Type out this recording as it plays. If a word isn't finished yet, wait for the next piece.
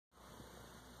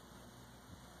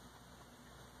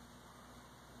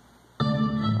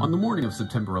On the morning of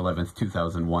September 11,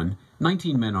 2001,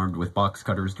 19 men armed with box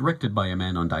cutters, directed by a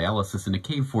man on dialysis in a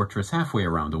cave fortress halfway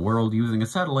around the world, using a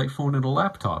satellite phone and a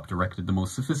laptop, directed the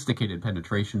most sophisticated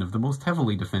penetration of the most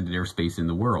heavily defended airspace in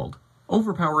the world,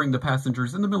 overpowering the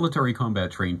passengers and the military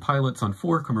combat-trained pilots on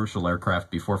 4 commercial aircraft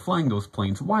before flying those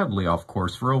planes wildly off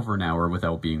course for over an hour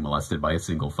without being molested by a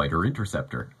single fighter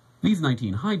interceptor. These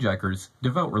 19 hijackers,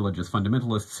 devout religious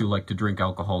fundamentalists who like to drink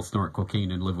alcohol, snort cocaine,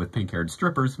 and live with pink-haired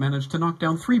strippers, managed to knock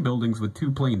down 3 buildings with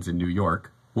 2 planes in New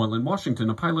York, while in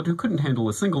Washington a pilot who couldn't handle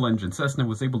a single-engine Cessna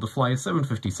was able to fly a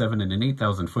 757 in an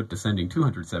 8,000-foot descending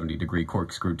 270-degree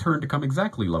corkscrew turn to come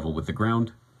exactly level with the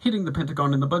ground, hitting the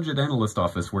Pentagon and the Budget Analyst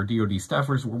Office, where DoD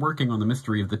staffers were working on the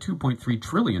mystery of the $2.3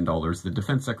 trillion that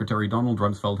Defense Secretary Donald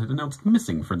Rumsfeld had announced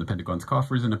missing from the Pentagon's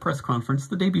coffers in a press conference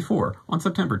the day before, on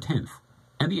September 10th.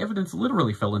 And the evidence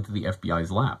literally fell into the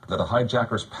FBI's lap. That a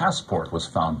hijacker's passport was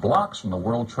found blocks from the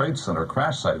World Trade Center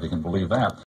crash site, if you can believe that.